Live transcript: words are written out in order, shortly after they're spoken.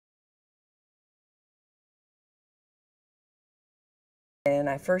When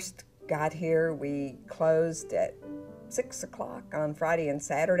I first got here, we closed at 6 o'clock on Friday and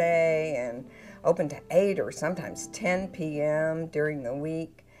Saturday and open to 8 or sometimes 10 p.m. during the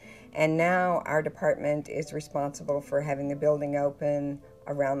week. And now our department is responsible for having the building open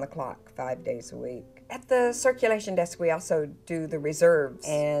around the clock, 5 days a week. At the circulation desk, we also do the reserves.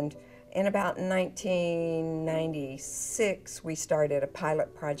 And in about 1996, we started a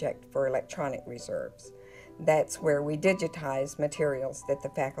pilot project for electronic reserves. That's where we digitize materials that the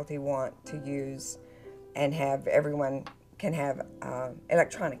faculty want to use and have everyone can have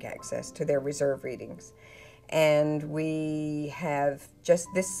electronic access to their reserve readings. And we have just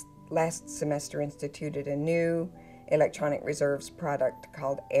this last semester instituted a new electronic reserves product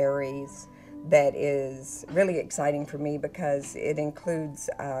called ARES that is really exciting for me because it includes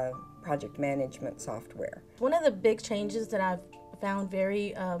project management software. One of the big changes that I've found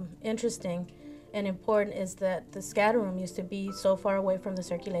very interesting and important is that the scatter room used to be so far away from the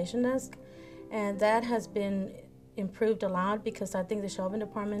circulation desk, and that has been improved a lot because I think the shelving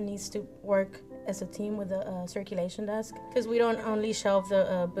department needs to work as a team with the circulation desk, because we don't only shelve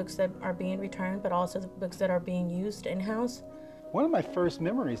the books that are being returned, but also the books that are being used in-house. One of my first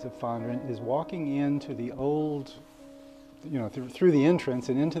memories of Fondren is walking into the old, through the entrance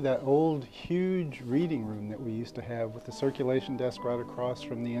and into that old huge reading room that we used to have with the circulation desk right across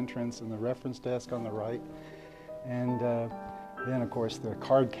from the entrance and the reference desk on the right. And then of course the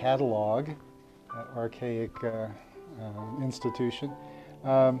card catalog, that archaic institution.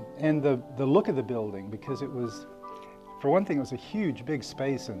 And the look of the building, because it was, for one thing, it was a huge big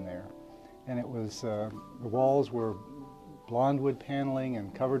space in there. And it was, the walls were blonde wood paneling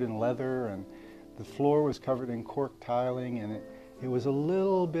and covered in leather, and the floor was covered in cork tiling, and it was a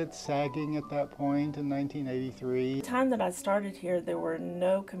little bit sagging at that point in 1983. The time that I started here, there were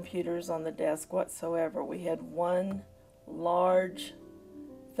no computers on the desk whatsoever. We had one large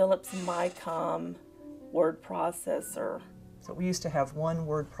Philips Micom word processor. So we used to have one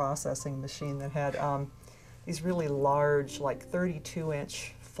word processing machine that had these really large, like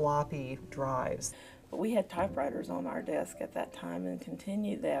 32-inch floppy drives. But we had typewriters on our desk at that time and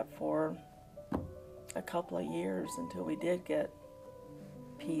continued that for a couple of years until we did get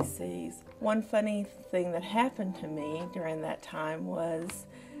PCs. One funny thing that happened to me during that time was,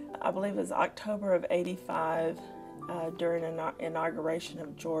 I believe it was October of '85, during an inauguration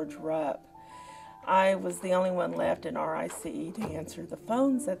of George Rupp. I was the only one left in RICE to answer the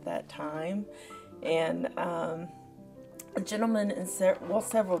phones at that time, and a gentleman,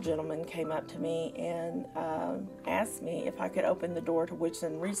 several gentlemen came up to me and asked me if I could open the door to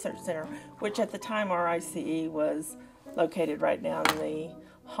Woodson Research Center, which at the time RICE was located right down the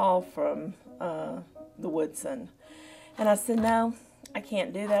hall from the Woodson. And I said, no, I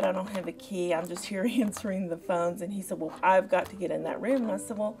can't do that. I don't have a key. I'm just here answering the phones. And he said, well, I've got to get in that room. And I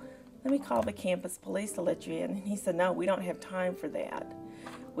said, well, let me call the campus police to let you in. And he said, no, we don't have time for that.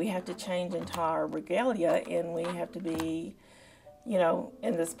 We have to change into our regalia, and we have to be,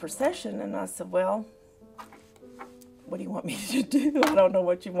 in this procession. And I said, well, what do you want me to do? I don't know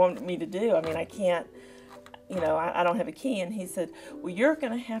what you want me to do. I mean, I can't, I don't have a key. And he said, well, you're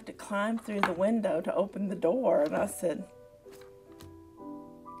going to have to climb through the window to open the door. And I said,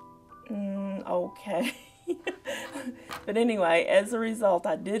 okay. But anyway, as a result,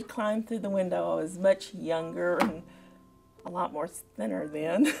 I did climb through the window. I was much younger and a lot more thinner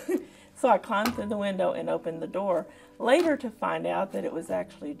then. So I climbed through the window and opened the door, later to find out that it was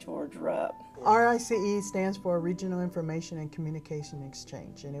actually George Rupp. RICE stands for Regional Information and Communication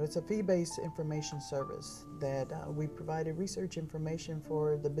Exchange, and it was a fee-based information service that we provided research information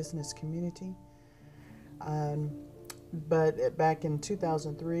for the business community. But back in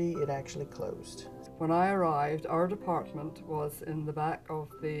 2003, it actually closed. When I arrived, our department was in the back of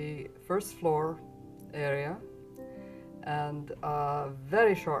the first floor area, and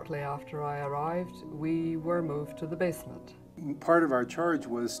very shortly after I arrived, we were moved to the basement. Part of our charge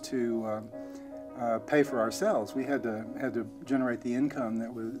was to pay for ourselves. We had to generate the income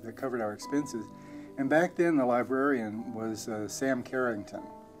that covered our expenses. And back then, the librarian was Sam Carrington.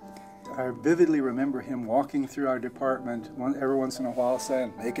 I vividly remember him walking through our department every once in a while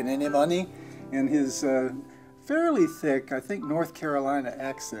saying, "Making any money?" in his fairly thick, I think, North Carolina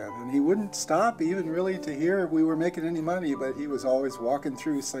accent. And he wouldn't stop even really to hear if we were making any money, but he was always walking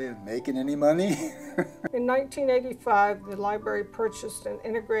through saying, "Making any money?" In 1985, the library purchased an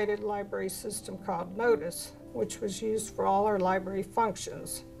integrated library system called Notice, which was used for all our library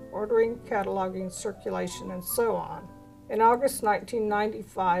functions, ordering, cataloging, circulation, and so on. In August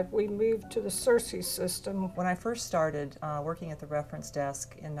 1995, we moved to the CERSI system. When I first started working at the reference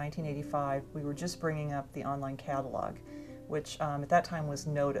desk in 1985, we were just bringing up the online catalog. which at that time was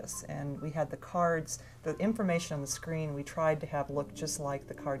Notice, and we had the cards, the information on the screen we tried to have look just like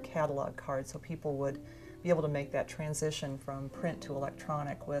the card catalog card, so people would be able to make that transition from print to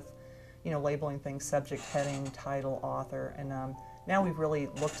electronic with, you know, labeling things subject, heading, title, author, and now we've really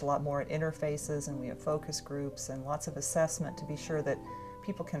looked a lot more at interfaces, and we have focus groups and lots of assessment to be sure that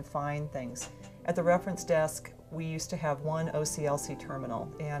people can find things. At the reference desk, we used to have one OCLC terminal,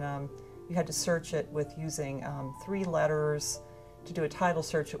 and you had to search it with using 3 letters. To do a title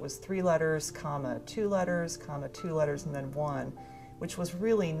search, it was 3 letters, comma 2 letters, comma 2 letters, and then 1, which was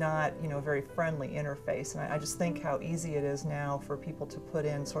really not, you know, a very friendly interface. And I just think how easy it is now for people to put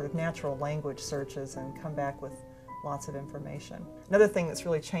in sort of natural language searches and come back with lots of information. Another thing that's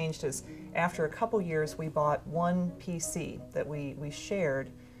really changed is after a couple years we bought one PC that we shared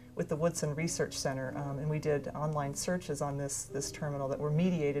with the Woodson Research Center, and we did online searches on this terminal that were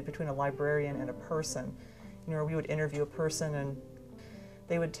mediated between a librarian and a person. You know, we would interview a person and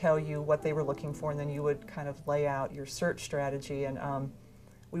they would tell you what they were looking for, and then you would kind of lay out your search strategy, and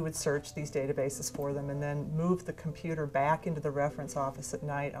we would search these databases for them and then move the computer back into the reference office at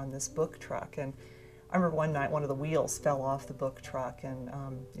night on this book truck. And I remember one night one of the wheels fell off the book truck, and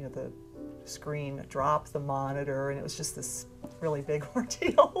you know, the screen dropped the monitor, and it was just this really big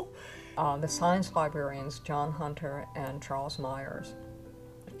ordeal. The science librarians, John Hunter and Charles Myers,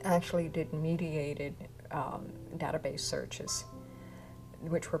 actually did mediated database searches,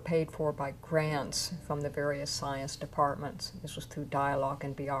 which were paid for by grants from the various science departments. This was through Dialogue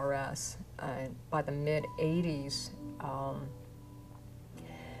and BRS. By the mid-'80s,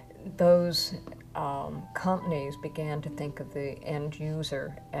 those companies began to think of the end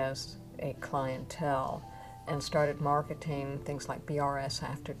user as a clientele and started marketing things like BRS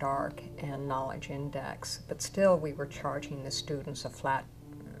After Dark and Knowledge Index. But still, we were charging the students a flat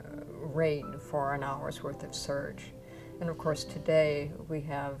rate for an hour's worth of search. And of course, today we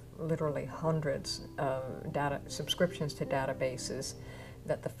have literally hundreds of subscriptions to databases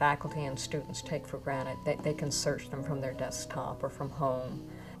that the faculty and students take for granted. They can search them from their desktop or from home.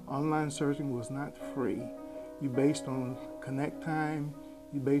 Online searching was not free. You based on connect time,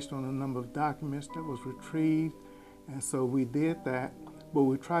 you based on the number of documents that was retrieved, and so we did that, but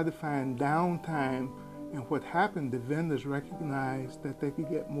we tried to find downtime, and what happened, the vendors recognized that they could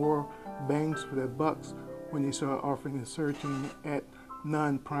get more bangs for their bucks when they started offering the searching at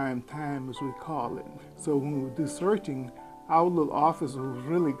non-prime time, as we call it. So when we would do searching, our little office was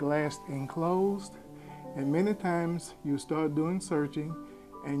really glass enclosed, and many times you start doing searching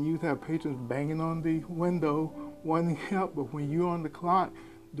and you'd have patrons banging on the window wanting help, but when you're on the clock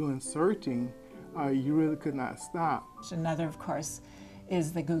doing searching, you really could not stop. Another, of course,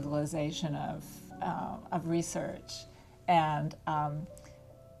 is the Googleization of research. And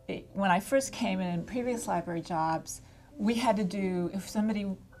when I first came in previous library jobs, we had to do, if somebody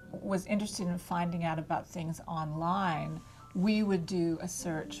was interested in finding out about things online, we would do a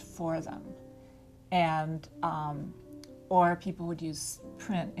search for them. And or people would use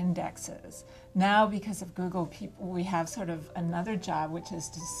print indexes. Now, because of Google, we have sort of another job, which is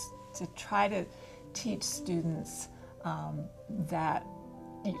to try to teach students that,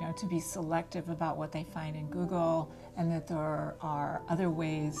 you know, to be selective about what they find in Google, and that there are other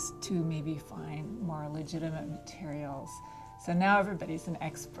ways to maybe find more legitimate materials. So now everybody's an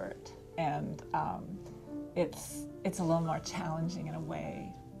expert, and it's a little more challenging in a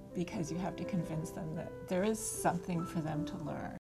way, because you have to convince them that there is something for them to learn.